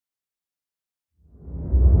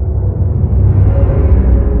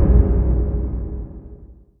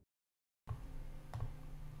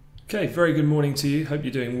Okay, very good morning to you. Hope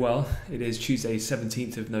you're doing well. It is Tuesday,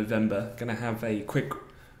 17th of November. Going to have a quick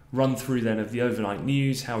run through then of the overnight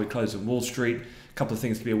news, how we close on Wall Street, a couple of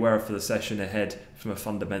things to be aware of for the session ahead from a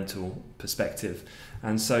fundamental perspective.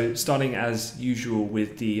 And so starting as usual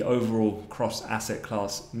with the overall cross asset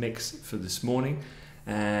class mix for this morning,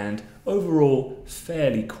 and overall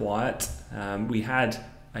fairly quiet. We had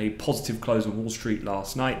a positive close on Wall Street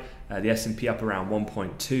last night. The S&P up around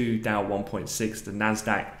 1.2, Dow 1.6, the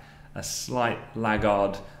Nasdaq a slight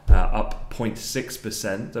laggard up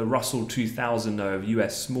 0.6%. The Russell 2000 though of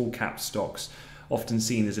US small cap stocks, often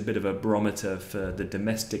seen as a bit of a barometer for the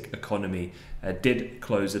domestic economy, did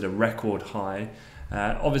close at a record high.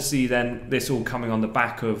 Obviously then this all coming on the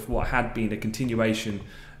back of what had been a continuation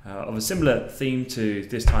of a similar theme to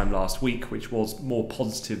this time last week, which was more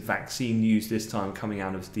positive vaccine news this time coming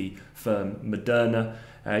out of the firm Moderna.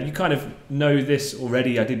 You kind of know this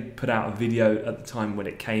already. I did put out a video at the time when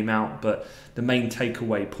it came out, but the main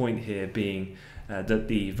takeaway point here being that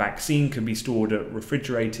the vaccine can be stored at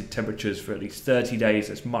refrigerated temperatures for at least 30 days.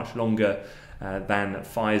 That's much longer than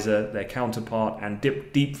Pfizer, their counterpart, and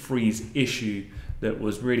deep freeze issue that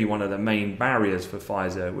was really one of the main barriers for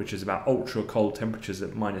Pfizer, which is about ultra cold temperatures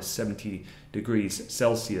at minus 70 degrees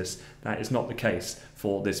Celsius. That is not the case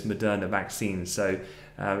for this Moderna vaccine. So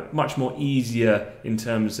much more easier in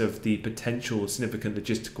terms of the potential significant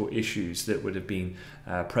logistical issues that would have been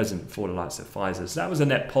present for the likes of Pfizer. So that was a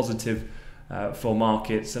net positive for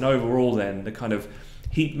markets. And overall then, the kind of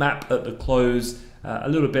heat map at the close, a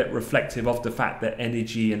little bit reflective of the fact that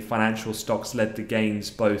energy and financial stocks led the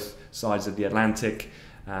gains both sides of the Atlantic.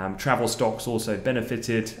 Travel stocks also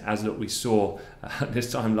benefited, as we saw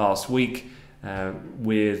this time last week,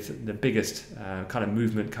 with the biggest kind of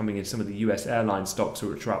movement coming in some of the US airline stocks,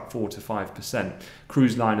 which are up 4 to 5%.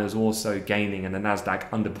 Cruise liners also gaining and the Nasdaq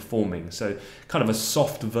underperforming. So kind of a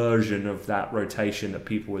soft version of that rotation that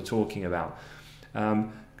people were talking about.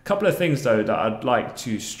 A couple of things though that I'd like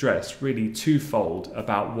to stress, really twofold,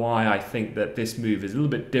 about why I think that this move is a little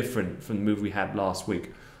bit different from the move we had last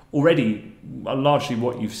week. Already largely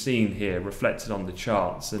what you've seen here reflected on the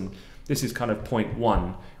charts, and this is kind of point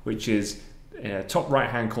one, which is top right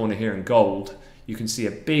hand corner here in gold. You can see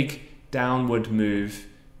a big downward move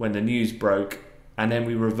when the news broke, and then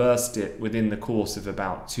we reversed it within the course of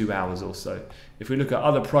about 2 hours or so. If we look at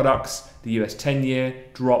other products, the US 10-year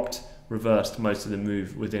dropped, reversed most of the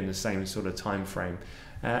move within the same sort of time frame.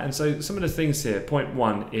 And so some of the things here, point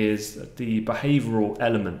one is the behavioral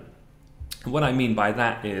element. And what I mean by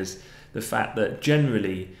that is the fact that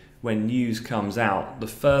generally when news comes out, the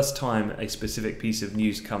first time a specific piece of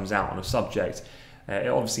news comes out on a subject, it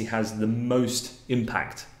obviously has the most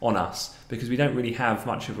impact on us because we don't really have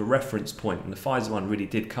much of a reference point, and the Pfizer one really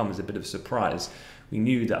did come as a bit of a surprise. We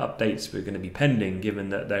knew that updates were going to be pending given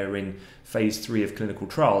that they're in phase 3 of clinical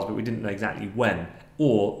trials, but we didn't know exactly when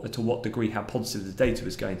or to what degree how positive the data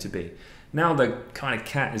was going to be. Now the kind of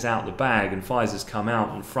cat is out of the bag and Pfizer's come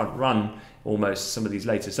out and front run almost some of these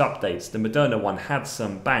latest updates. The Moderna one had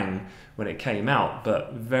some bang when it came out,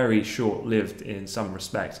 but very short-lived in some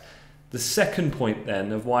respect. The second point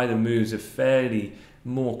then of why the moves are fairly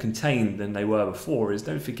more contained than they were before is,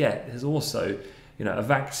 don't forget, there's also, a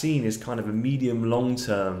vaccine is kind of a medium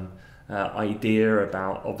long-term idea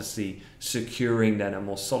about obviously securing then a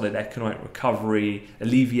more solid economic recovery,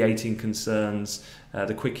 alleviating concerns.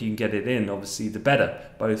 The quicker you can get it in, obviously the better,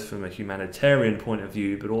 both from a humanitarian point of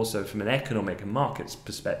view, but also from an economic and markets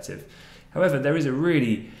perspective. However, there is a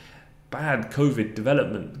really bad COVID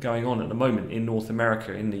development going on at the moment in North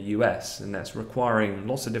America, in the US, and that's requiring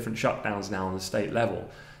lots of different shutdowns now on the state level.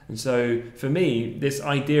 And so for me, this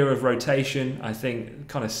idea of rotation, I think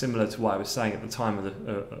kind of similar to what I was saying at the time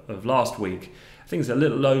of last week, I think it's a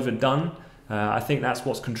little overdone. I think that's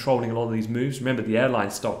what's controlling a lot of these moves. Remember, the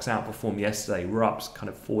airline stocks outperformed yesterday. We're up kind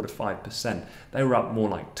of 4 to 5%. They were up more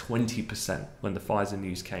like 20% when the Pfizer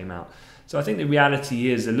news came out. So I think the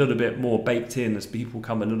reality is a little bit more baked in as people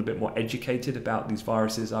become a little bit more educated about these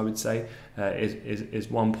viruses, I would say, is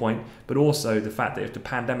one point. But also the fact that if the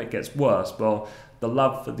pandemic gets worse, well, the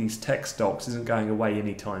love for these tech stocks isn't going away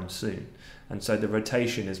anytime soon. And so the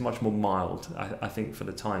rotation is much more mild, I think, for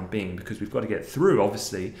the time being, because we've got to get through,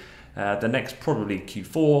 obviously, the next probably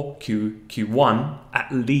Q4, Q1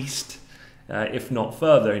 at least, if not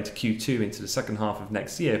further into Q2, into the second half of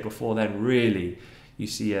next year, before then really you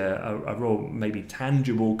see a real maybe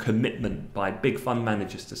tangible commitment by big fund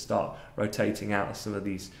managers to start rotating out of some of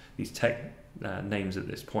these tech names at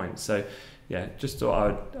this point. So yeah, just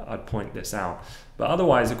thought I'd point this out. But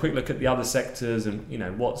otherwise, a quick look at the other sectors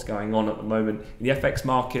and what's going on at the moment in the FX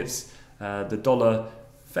markets. The dollar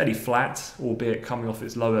fairly flat, albeit coming off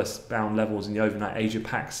its lowest bound levels in the overnight Asia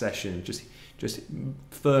Pac session, just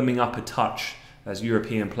firming up a touch as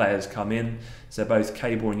European players come in. So both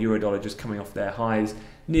cable and Eurodollar just coming off their highs.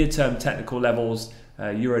 Near-term technical levels,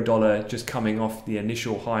 Eurodollar just coming off the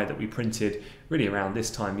initial high that we printed really around this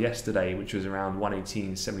time yesterday, which was around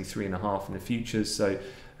 118.73.5 in the futures. So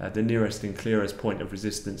the nearest and clearest point of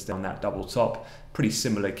resistance down that double top. Pretty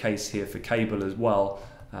similar case here for cable as well.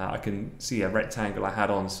 I can see a rectangle I had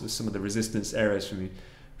on some of the resistance areas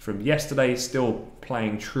from yesterday still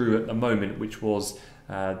playing true at the moment, which was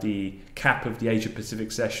the cap of the Asia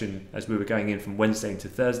Pacific session as we were going in from Wednesday into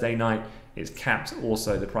Thursday night. It's capped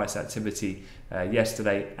also the price activity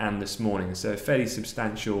yesterday and this morning. So a fairly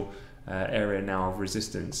substantial area now of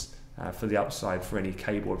resistance for the upside for any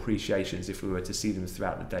cable appreciations if we were to see them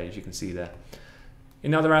throughout the day, as you can see there.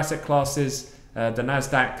 In other asset classes, the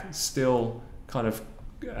Nasdaq still kind of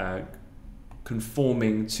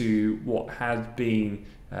conforming to what had been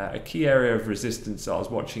a key area of resistance that I was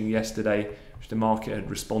watching yesterday, which the market had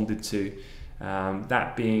responded to,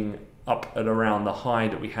 that being up at around the high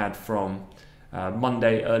that we had from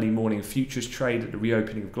Monday early morning futures trade at the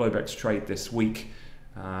reopening of Globex trade this week,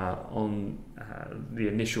 on the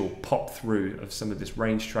initial pop through of some of this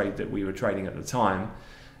range trade that we were trading at the time.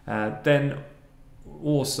 Then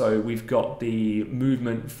also we've got the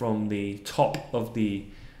movement from the top of the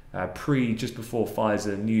just before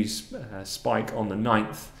Pfizer news spike on the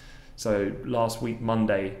 9th, so last week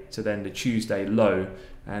Monday, to then the Tuesday low,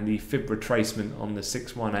 and the fib retracement on the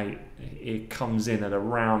 618, it comes in at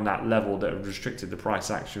around that level that restricted the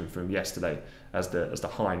price action from yesterday as the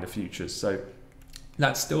high in the futures. So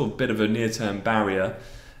that's still a bit of a near-term barrier.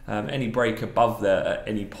 Any break above there at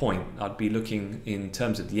any point, I'd be looking in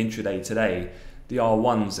terms of the intraday today. The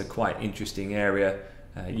R1's a quite interesting area.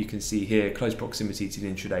 You can see here close proximity to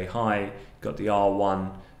the intraday high, got the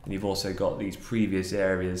R1, and you've also got these previous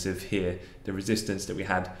areas of here, the resistance that we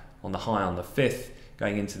had on the high on the 5th,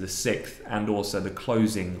 going into the 6th, and also the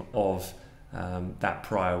closing of that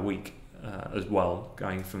prior week as well,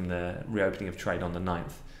 going from the reopening of trade on the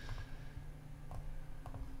 9th.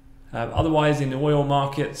 Otherwise, in the oil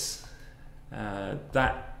markets,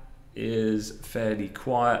 that is fairly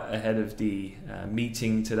quiet ahead of the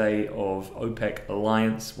meeting today of OPEC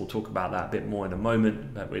Alliance. We'll talk about that a bit more in a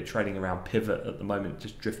moment, but we're trading around pivot at the moment,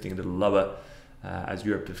 just drifting a little lower as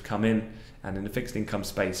Europe has come in, and in the fixed income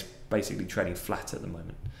space, basically trading flat at the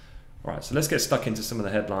moment. All right, so let's get stuck into some of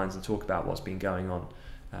the headlines and talk about what's been going on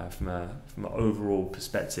from an overall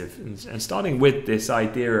perspective, and starting with this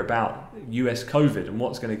idea about US COVID and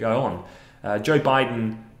what's going to go on. Joe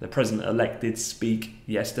Biden, the president-elect, did speak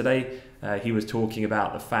yesterday. He was talking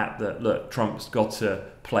about the fact that, look, Trump's got to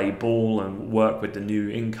play ball and work with the new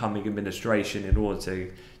incoming administration in order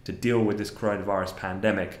to deal with this coronavirus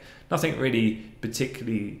pandemic. Nothing really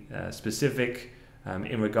particularly specific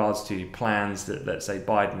in regards to plans that, let's say,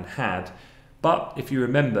 Biden had. But if you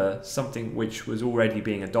remember, something which was already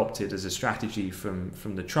being adopted as a strategy from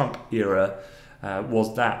the Trump era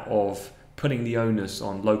was that of putting the onus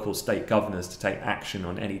on local state governors to take action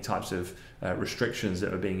on any types of restrictions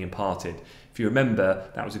that were being imparted. If you remember,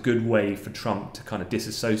 that was a good way for Trump to kind of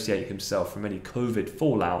disassociate himself from any COVID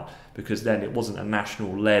fallout, because then it wasn't a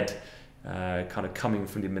national-led kind of coming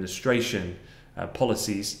from the administration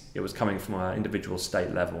policies, it was coming from an individual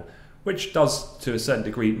state level, which does to a certain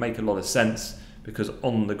degree make a lot of sense, because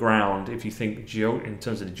on the ground, if you think in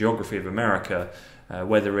terms of the geography of America,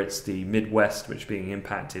 whether it's the Midwest, which is being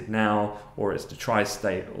impacted now, or it's the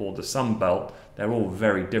tri-state or the Sun Belt, they're all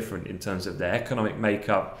very different in terms of their economic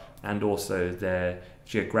makeup and also their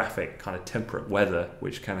geographic kind of temperate weather,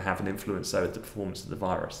 which can have an influence over the performance of the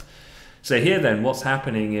virus. So here then, what's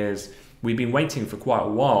happening is we've been waiting for quite a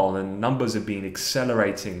while, and numbers have been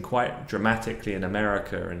accelerating quite dramatically in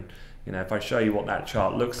America. And if I show you what that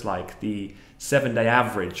chart looks like, the 7-day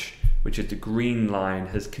average, which is the green line,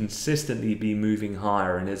 has consistently been moving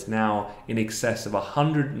higher and is now in excess of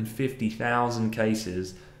 150,000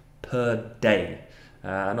 cases per day.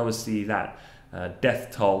 And obviously that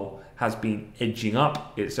death toll has been edging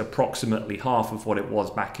up. It's approximately half of what it was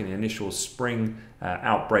back in the initial spring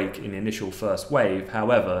outbreak in the initial first wave.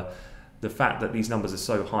 However, the fact that these numbers are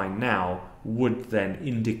so high now would then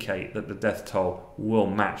indicate that the death toll will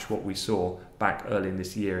match what we saw back early in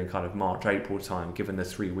this year in kind of March, April time, given the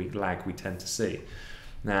 3-week lag we tend to see.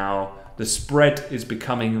 Now, the spread is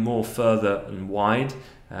becoming more further and wide.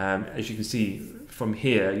 As you can see from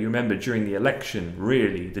here, you remember during the election,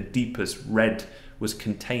 really, the deepest red was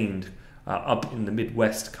contained up in the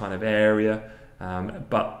Midwest kind of area,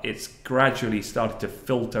 but it's gradually started to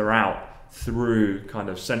filter out through kind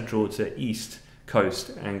of central to east coast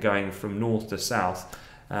and going from north to south.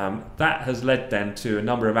 That has led then to a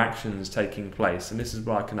number of actions taking place, and this is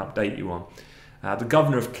what I can update you on. The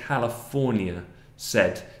governor of California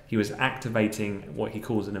said he was activating what he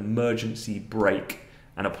calls an emergency brake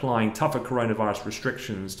and applying tougher coronavirus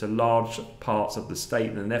restrictions to large parts of the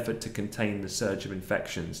state in an effort to contain the surge of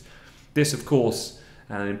infections. This, of course,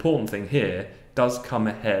 and an important thing here, does come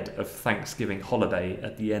ahead of Thanksgiving holiday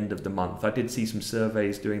at the end of the month. I did see some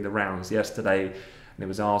surveys doing the rounds yesterday, and it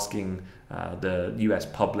was asking the US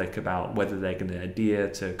public about whether they're going to adhere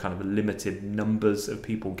to kind of limited numbers of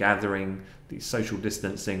people gathering, the social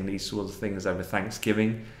distancing, these sorts of things over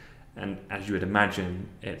Thanksgiving. And as you would imagine,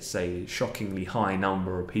 it's a shockingly high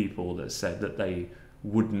number of people that said that they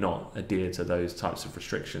would not adhere to those types of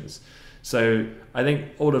restrictions. So I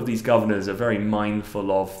think all of these governors are very mindful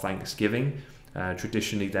of Thanksgiving,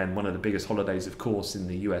 traditionally then one of the biggest holidays, of course, in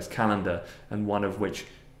the US calendar, and one of which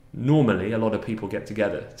normally a lot of people get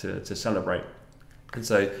together to celebrate. And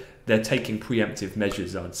so they're taking preemptive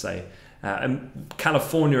measures, I'd say. And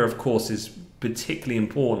California, of course, is particularly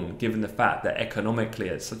important given the fact that economically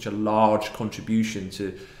it's such a large contribution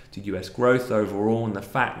to US growth overall, and the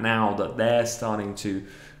fact now that they're starting to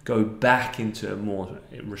go back into a more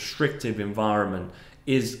restrictive environment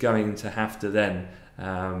is going to have to then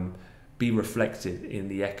be reflected in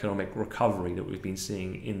the economic recovery that we've been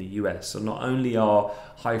seeing in the US. So not only are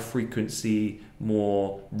high frequency,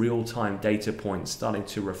 more real-time data points starting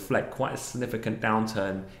to reflect quite a significant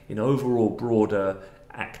downturn in overall broader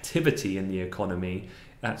activity in the economy,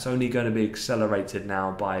 that's only going to be accelerated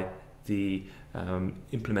now by the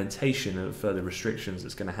implementation of further restrictions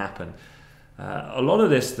that's going to happen. A lot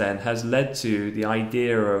of this then has led to the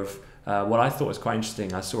idea of what I thought was quite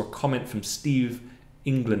interesting. I saw a comment from Steve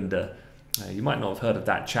Englander. You might not have heard of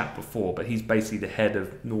that chap before, but he's basically the head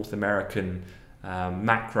of North American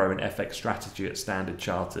macro and FX strategy at Standard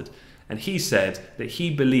Chartered. And he said that he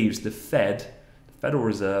believes the Federal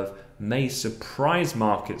Reserve, may surprise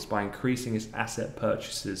markets by increasing its asset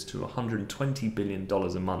purchases to $120 billion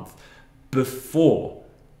a month before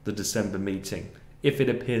the December meeting, if it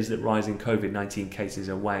appears that rising COVID-19 cases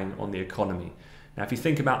are weighing on the economy. Now, if you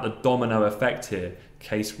think about the domino effect here,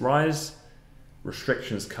 case rise,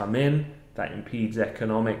 restrictions come in, that impedes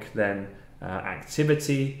economic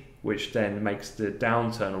activity, which then makes the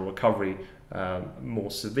downturn or recovery more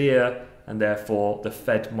severe, and therefore the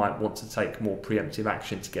Fed might want to take more preemptive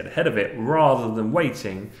action to get ahead of it rather than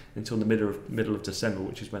waiting until the middle of December,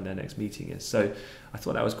 which is when their next meeting is. So I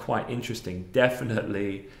thought that was quite interesting.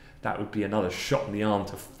 Definitely that would be another shot in the arm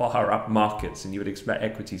to fire up markets, and you would expect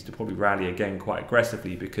equities to probably rally again quite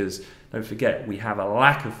aggressively, because don't forget, we have a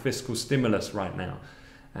lack of fiscal stimulus right now.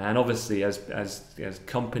 And obviously as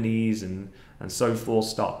companies and so forth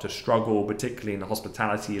start to struggle, particularly in the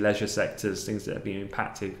hospitality, leisure sectors, things that have been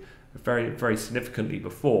impacted very, very significantly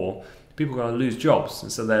before, people are going to lose jobs. And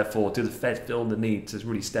so therefore, do the Fed feel the need to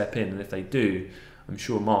really step in? And if they do, I'm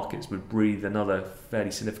sure markets would breathe another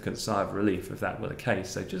fairly significant sigh of relief if that were the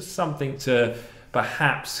case. So just something to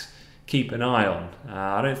perhaps keep an eye on.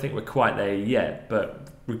 I don't think we're quite there yet, but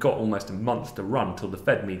we've got almost a month to run till the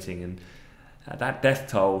Fed meeting, and that death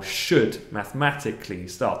toll should mathematically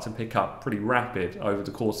start to pick up pretty rapid over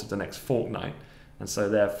the course of the next fortnight. And so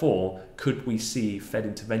therefore, could we see Fed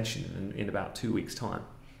intervention in about 2 weeks' time?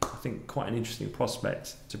 I think quite an interesting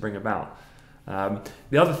prospect to bring about.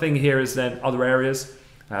 The other thing here is then other areas.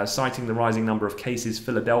 Citing the rising number of cases,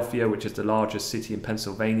 Philadelphia, which is the largest city in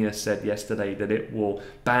Pennsylvania, said yesterday that it will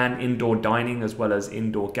ban indoor dining as well as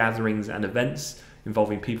indoor gatherings and events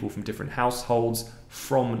involving people from different households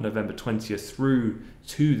from November 20th through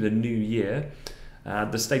to the new year.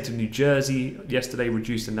 The state of New Jersey yesterday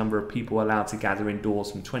reduced the number of people allowed to gather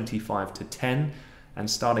indoors from 25 to 10. And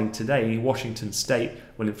starting today, Washington State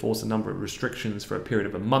will enforce a number of restrictions for a period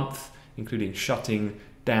of a month, including shutting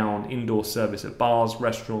down indoor service at bars,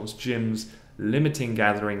 restaurants, gyms, limiting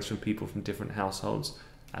gatherings from people from different households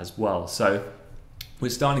as well. So we're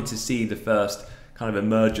starting to see the first kind of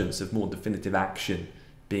emergence of more definitive action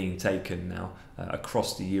being taken now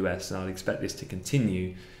across the US, and I'd expect this to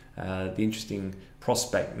continue. The interesting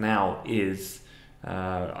prospect now is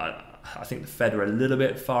I think the Fed are a little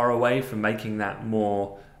bit far away from making that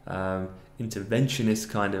more interventionist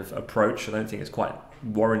kind of approach. I don't think it's quite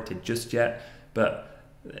warranted just yet, but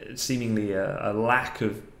seemingly a lack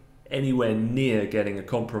of anywhere near getting a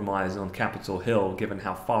compromise on Capitol Hill, given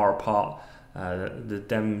how far apart the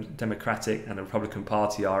Democratic and the Republican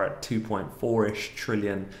Party are at 2.4-ish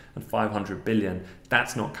trillion and 500 billion.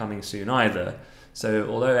 That's not coming soon either. So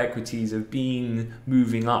although equities have been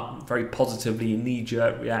moving up very positively in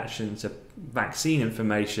knee-jerk reaction to vaccine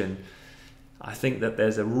information, I think that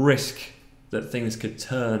there's a risk that things could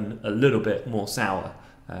turn a little bit more sour,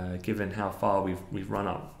 given how far we've run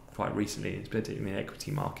up quite recently, particularly in the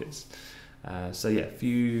equity markets. So yeah, a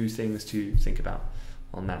few things to think about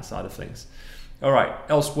on that side of things. All right,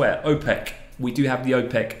 elsewhere, OPEC. We do have the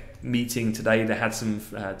OPEC meeting today. They had some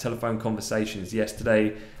telephone conversations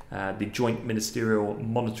yesterday. The Joint Ministerial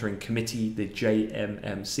Monitoring Committee, the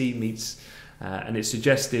JMMC, meets, and it's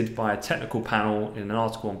suggested by a technical panel in an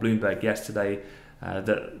article on Bloomberg yesterday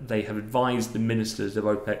that they have advised the ministers of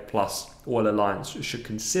OPEC Plus Oil Alliance should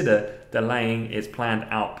consider delaying its planned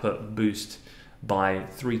output boost by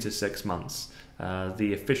 3 to 6 months.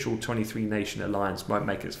 The official 23-nation alliance won't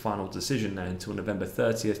make its final decision until November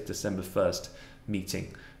 30th, December 1st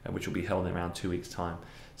meeting, which will be held in around 2 weeks' time.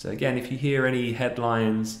 So again, if you hear any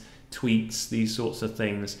headlines, tweets, these sorts of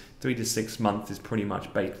things, 3 to 6 months is pretty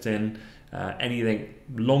much baked in. Anything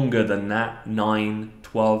longer than that, 9,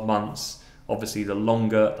 12 months, obviously the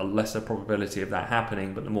longer, the lesser probability of that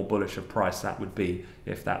happening, but the more bullish of price that would be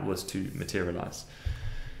if that was to materialize.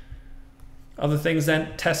 Other things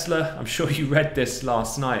then, Tesla, I'm sure you read this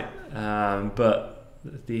last night, but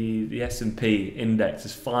the S&P index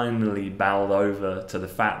has finally bowed over to the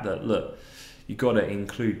fact that, look, you've got to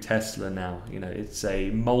include Tesla now. You know, it's a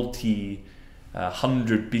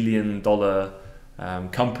multi-$100 billion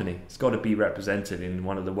company. It's got to be represented in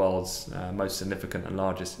one of the world's most significant and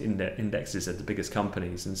largest indexes of the biggest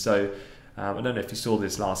companies. And so I don't know if you saw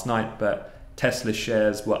this last night, but Tesla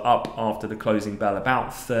shares were up after the closing bell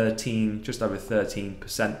about just over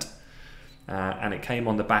 13%. And it came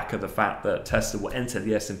on the back of the fact that Tesla will enter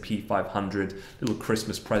the S&P 500, little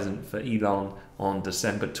Christmas present for Elon, on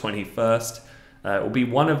December 21st. It will be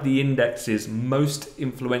one of the index's most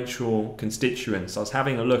influential constituents. I was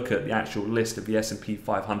having a look at the actual list of the S&P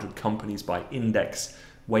 500 companies by index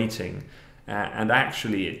weighting, and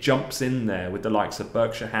actually it jumps in there with the likes of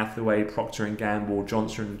Berkshire Hathaway, Procter & Gamble,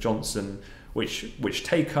 Johnson & Johnson, which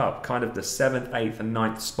take up kind of the 7th, 8th and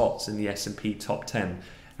 9th spots in the S&P top 10.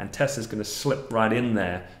 And Tesla's going to slip right in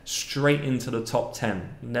there, straight into the top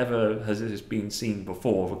 10. Never has this been seen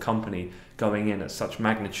before of a company going in at such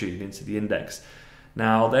magnitude into the index.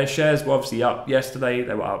 Now, their shares were obviously up yesterday.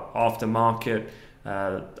 They were up after market.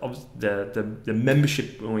 The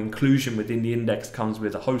membership or inclusion within the index comes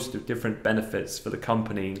with a host of different benefits for the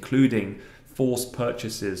company, including forced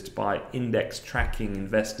purchases by index tracking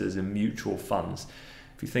investors and mutual funds.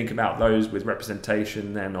 If you think about those with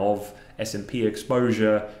representation then of S&P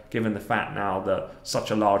exposure, given the fact now that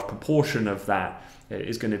such a large proportion of that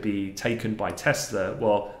is going to be taken by Tesla,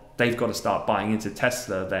 well, they've got to start buying into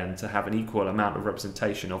Tesla then to have an equal amount of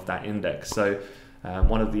representation of that index. So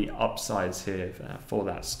one of the upsides here for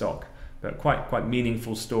that stock, but quite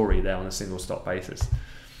meaningful story there on a single stock basis.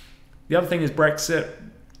 The other thing is Brexit.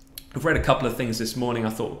 I've read a couple of things this morning I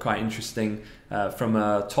thought were quite interesting. From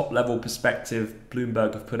a top level perspective,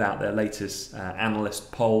 Bloomberg have put out their latest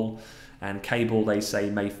analyst poll, and cable, they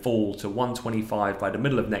say, may fall to 125 by the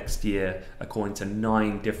middle of next year, according to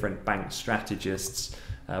 9 different bank strategists.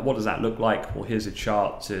 What does that look like? Well, here's a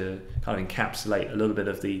chart to kind of encapsulate a little bit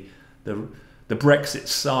of the Brexit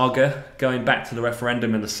saga, going back to the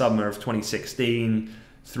referendum in the summer of 2016,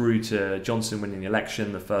 through to Johnson winning the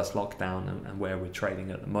election, the first lockdown, and where we're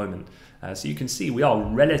trading at the moment. So you can see we are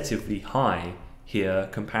relatively high here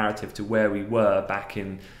comparative to where we were back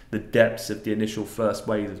in the depths of the initial first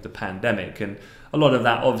wave of the pandemic. And a lot of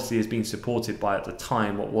that obviously has been supported by, at the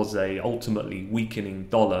time, what was a ultimately weakening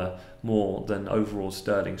dollar more than overall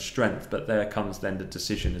sterling strength. But there comes then the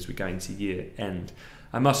decision as we go into year end.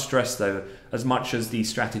 I must stress though, as much as these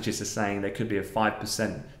strategists are saying there could be a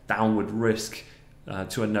 5% downward risk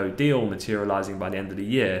to a no deal materializing by the end of the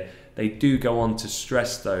year, they do go on to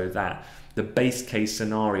stress though that the base case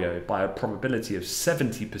scenario, by a probability of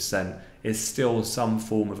 70%, is still some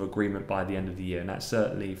form of agreement by the end of the year. And that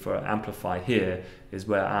certainly for Amplify here is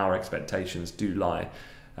where our expectations do lie.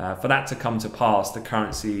 For that to come to pass, the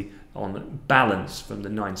currency on balance from the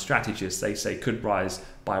 9 strategists, they say could rise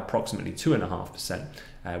by approximately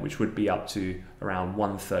 2.5%, which would be up to around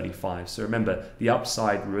 135. So remember, the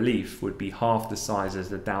upside relief would be half the size as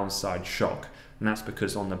the downside shock. And that's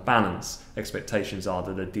because on the balance, expectations are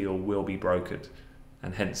that a deal will be brokered.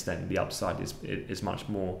 And hence then the upside is much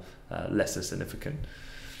more lesser significant.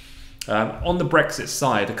 On the Brexit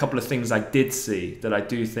side, a couple of things I did see that I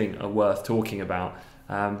do think are worth talking about.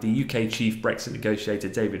 The UK chief Brexit negotiator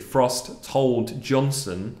David Frost told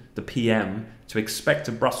Johnson, the PM, to expect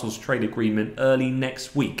a Brussels trade agreement early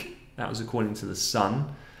next week. That was according to The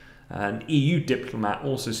Sun. An EU diplomat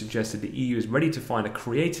also suggested the EU is ready to find a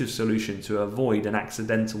creative solution to avoid an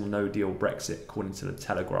accidental no-deal Brexit, according to The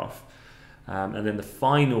Telegraph. And then the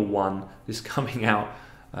final one is coming out,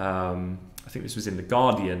 I think this was in The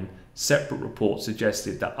Guardian. Separate report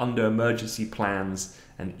suggested that under emergency plans,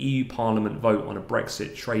 an EU Parliament vote on a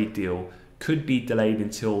Brexit trade deal could be delayed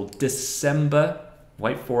until December,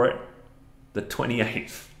 wait for it, the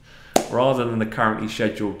 28th, rather than the currently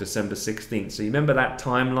scheduled December 16th. So you remember that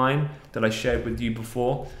timeline that I shared with you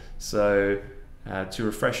before? So to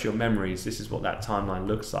refresh your memories, this is what that timeline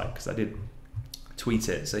looks like, because I did tweet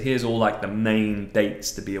it. So here's all like the main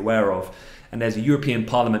dates to be aware of. And there's a European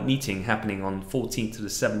Parliament meeting happening on 14th to the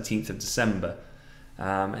 17th of December.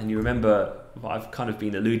 And you remember what I've kind of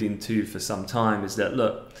been alluding to for some time is that,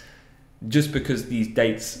 look, just because these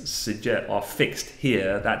dates are fixed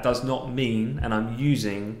here, that does not mean, and I'm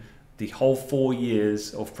using the whole 4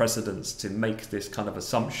 years of precedents to make this kind of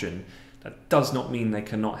assumption, that does not mean they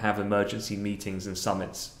cannot have emergency meetings and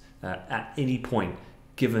summits at any point,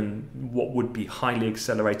 given what would be highly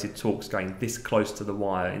accelerated talks going this close to the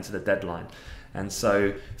wire into the deadline. And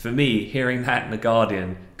so for me, hearing that in The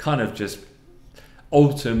Guardian kind of just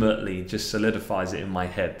ultimately just solidifies it in my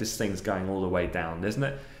head. This thing's going all the way down, isn't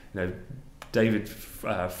it? You know, David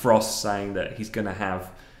Frost saying that he's going to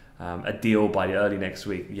have a deal by early next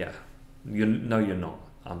week. Yeah, you're not,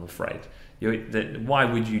 I'm afraid. Why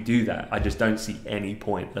would you do that? I just don't see any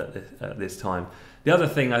point at this time. The other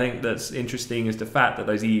thing I think that's interesting is the fact that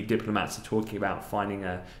those EU diplomats are talking about finding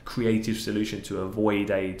a creative solution to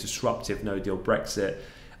avoid a disruptive no-deal Brexit.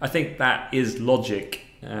 I think that is logic.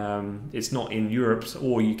 It's not in Europe's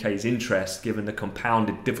or UK's interest, given the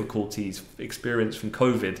compounded difficulties experienced from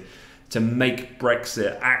COVID, to make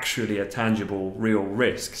Brexit actually a tangible, real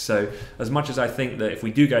risk. So as much as I think that if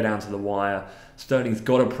we do go down to the wire, Sterling's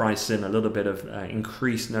got to price in a little bit of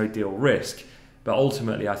increased no-deal risk, but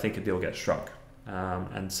ultimately I think a deal gets struck.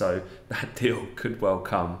 And so that deal could well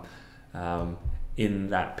come in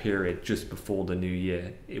that period just before the new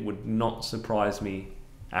year. It would not surprise me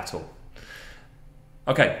at all.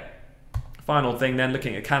 Okay, final thing then,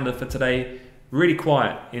 looking at Canada for today. Really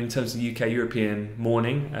quiet in terms of UK-European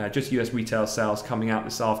morning. Just US retail sales coming out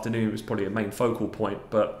this afternoon was probably a main focal point.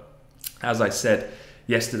 But as I said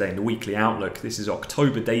yesterday in the weekly outlook, this is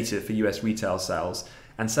October data for US retail sales.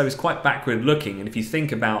 And so it's quite backward looking. And if you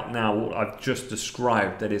think about now what I've just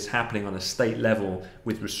described that is happening on a state level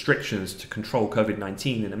with restrictions to control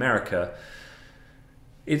COVID-19 in America,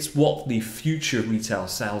 it's what the future retail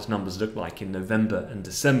sales numbers look like in November and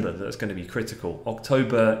December that's going to be critical.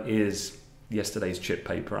 October is yesterday's chip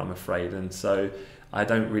paper, I'm afraid. And so I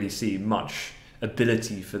don't really see much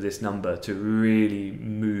ability for this number to really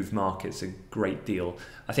move markets a great deal.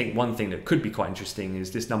 I think one thing that could be quite interesting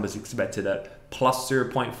is this number is expected at plus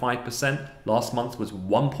 0.5%. Last month was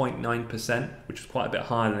 1.9%, which was quite a bit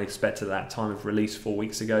higher than expected at that time of release 4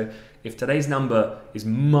 weeks ago. If today's number is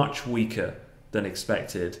much weaker than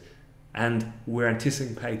expected, and we're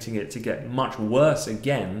anticipating it to get much worse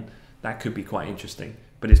again, that could be quite interesting.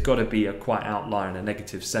 But it's got to be a quite outlier in a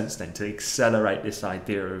negative sense then to accelerate this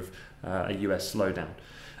idea of a US slowdown.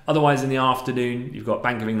 Otherwise, in the afternoon, you've got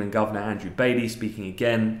Bank of England Governor Andrew Bailey speaking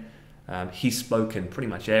again. He's spoken pretty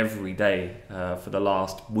much every day for the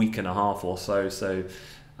last week and a half or so. So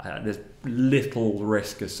there's little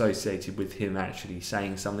risk associated with him actually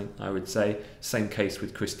saying something, I would say. Same case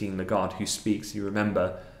with Christine Lagarde, who speaks, you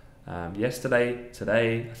remember, yesterday,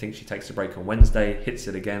 today. I think she takes a break on Wednesday, hits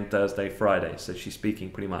it again Thursday, Friday. So she's speaking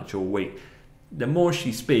pretty much all week. The more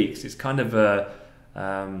she speaks, it's kind of a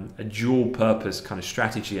dual purpose kind of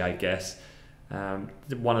strategy, I guess.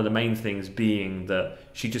 One of the main things being that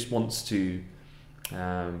she just wants to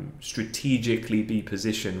strategically be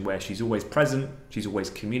positioned where she's always present, she's always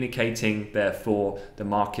communicating, therefore the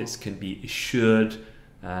markets can be assured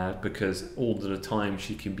because all the time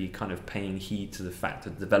she can be kind of paying heed to the fact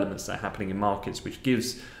of the developments that are happening in markets, which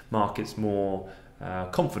gives markets more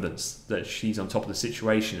confidence that she's on top of the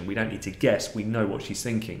situation and we don't need to guess, we know what she's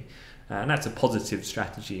thinking. And that's a positive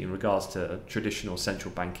strategy in regards to traditional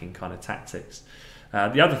central banking kind of tactics.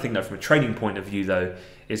 The other thing, though, from a trading point of view, though,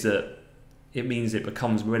 is that it means it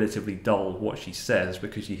becomes relatively dull what she says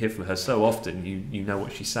because you hear from her so often, you know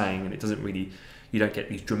what she's saying, and it doesn't really, you don't get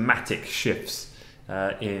these dramatic shifts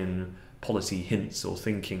in policy hints or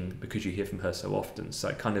thinking because you hear from her so often. So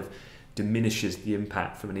it kind of diminishes the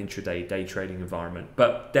impact from an intraday day trading environment.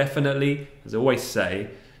 But definitely, as I always say,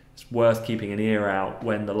 it's worth keeping an ear out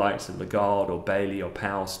when the likes of Lagarde or Bailey or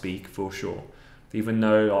Powell speak, for sure. Even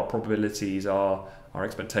though our probabilities are, our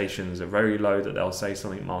expectations are very low that they'll say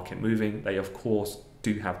something market moving, they of course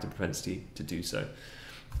do have the propensity to do so.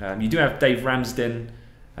 You do have Dave Ramsden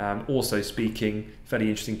also speaking, fairly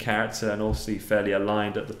interesting character and also fairly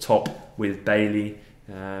aligned at the top with Bailey.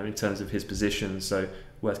 in terms of his position, so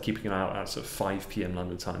worth keeping an eye out at sort of 5 p.m.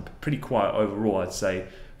 London time. Pretty quiet overall, I'd say,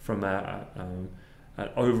 from an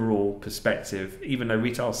overall perspective, even though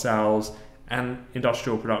retail sales and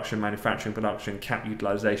industrial production, manufacturing production, cap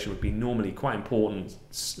utilization would be normally quite important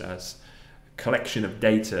collection of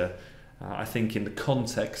data. I think in the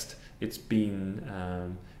context, it's been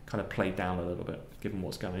kind of played down a little bit, given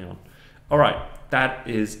what's going on. All right, that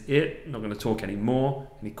is it. I'm not going to talk anymore.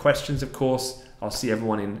 Any questions, of course, I'll see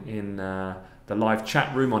everyone in the live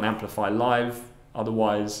chat room on Amplify Live.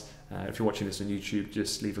 Otherwise, if you're watching this on YouTube,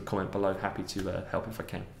 just leave a comment below. Happy to help if I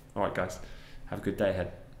can. All right, guys, have a good day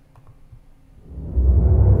ahead.